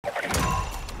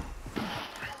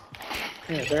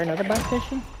Is there another buy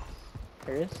station?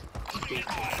 There is. Sweet.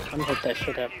 I'm gonna hit that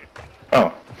shit up.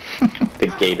 Oh. The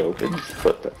gate opens.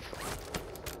 What the?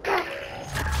 Friendly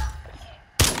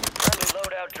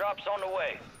loadout drops on the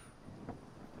way.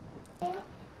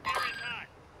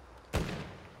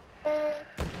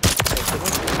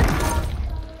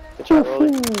 Good job,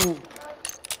 Rolly.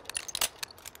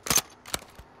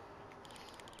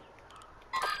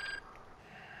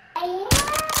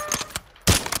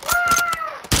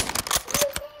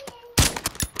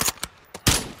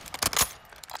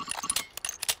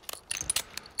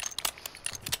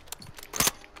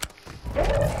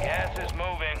 Gas is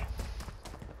moving.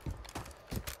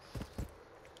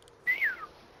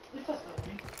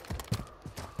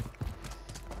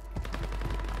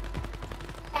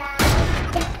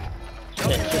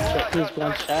 Shit, he's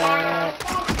one shot.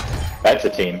 That's a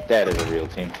team. That is a real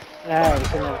team. Ah,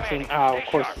 he's another team. Oh, of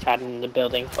course he's hiding in the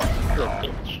building. Little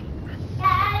bitch.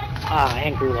 Ah,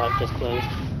 and Gulag just closed.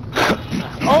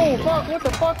 Oh, fuck, what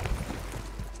the fuck?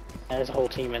 There's a whole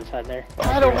team inside there.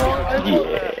 I don't know.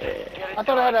 Yeah. I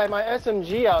thought I had my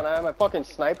SMG out and I had my fucking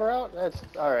sniper out? That's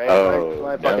alright. Oh,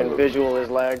 my fucking no. visual is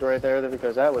lagged right there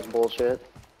because that was bullshit.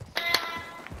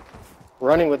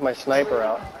 Running with my sniper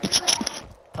out.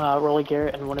 Rolly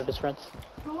Garrett and one of his friends.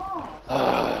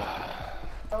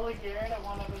 Rolly Garrett and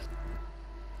one of his.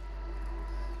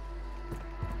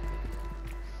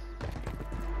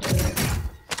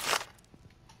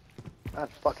 God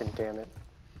fucking damn it.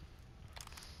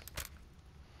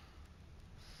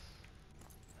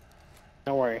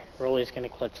 Don't worry, Rolly's gonna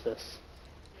clutch this.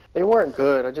 They weren't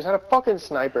good. I just had a fucking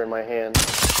sniper in my hand.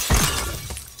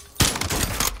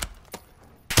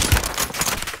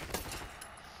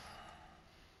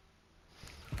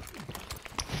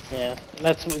 Yeah,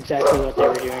 that's exactly what they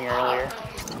were doing earlier.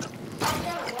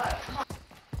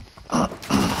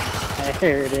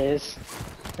 There it is.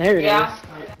 There it is.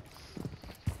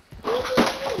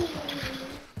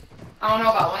 I don't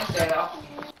know about Wednesday though.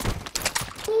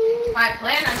 My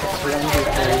plan on going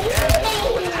Wednesday.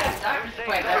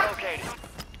 Wait, Located.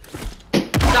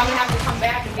 so I'm gonna have to come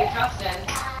back and get Justin.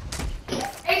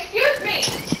 Excuse me!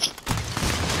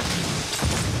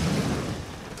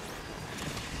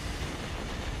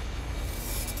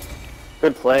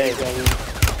 Good play.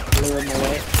 Blew him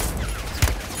away.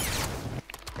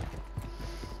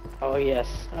 Oh yes,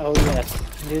 oh yes.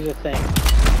 Do the thing.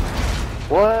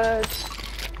 What?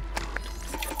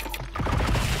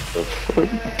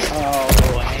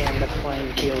 Oh, and the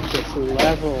playing field gets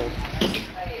leveled.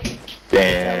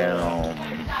 Damn.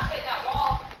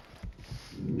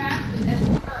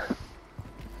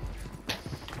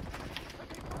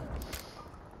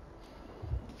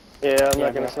 Yeah, I'm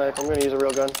not gonna snipe. I'm gonna use a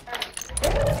real gun.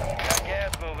 Got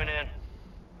gas moving in.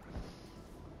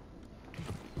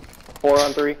 4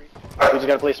 on 3. We just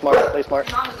gotta play smart. Play smart.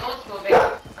 Mama's old school, baby.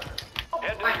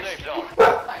 Head to the safe zone.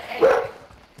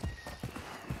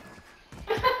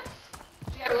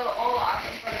 She had a little Olaf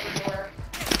in front of her door.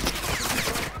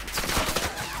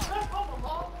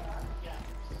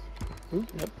 Ooh,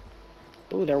 yep.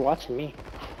 Ooh, they're watching me.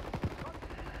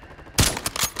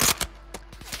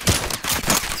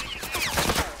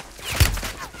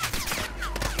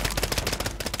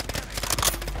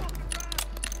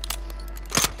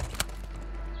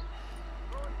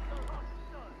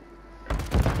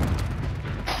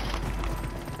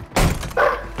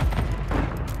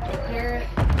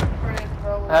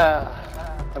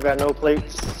 I've got no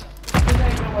plates.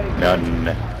 None.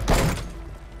 This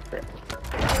is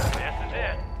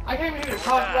it. I can't even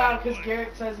talk loud because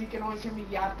Garrett says he can always hear me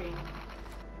yapping.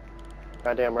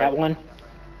 Goddamn right. Got one.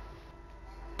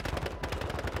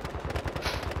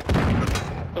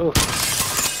 Ooh.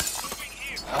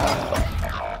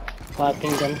 Cloud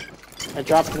Kingdom. I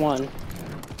dropped one.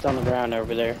 It's on the ground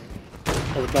over there.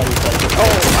 His buddy's like,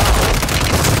 oh!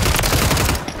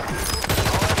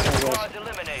 Squads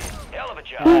eliminated. Hell of a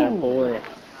job. Oh boy.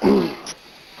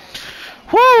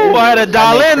 Woo! I had to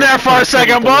dial in there for a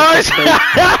second, boys! Look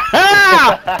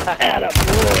at him.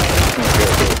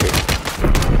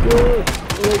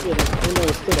 He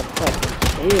knows stood a fucking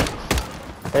chance.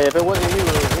 Hey, if it wasn't you, it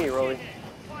was me, Rolly.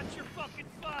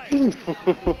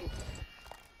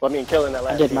 Well, I mean, killing that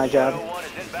last I did my team. job. One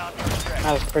is inbound from extraction.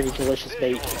 That was pretty delicious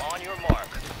bait. Visual on your mark.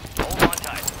 Hold on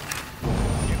tight.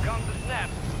 Here comes the snap.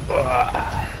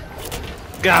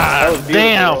 God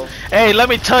damn! Hey, let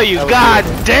me tell you, God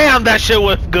damn, that shit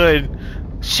was good.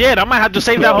 Shit, I might have to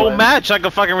save that whole match so I can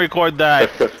fucking record that.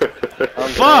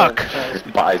 Fuck!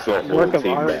 Buys the whole Work of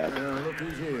team art. back. Look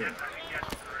who's here.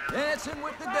 Dancing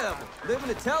with the devil, living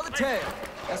to tell the tale.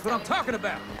 That's what I'm talking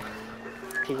about.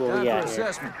 See what Time we for got here.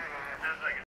 assessment.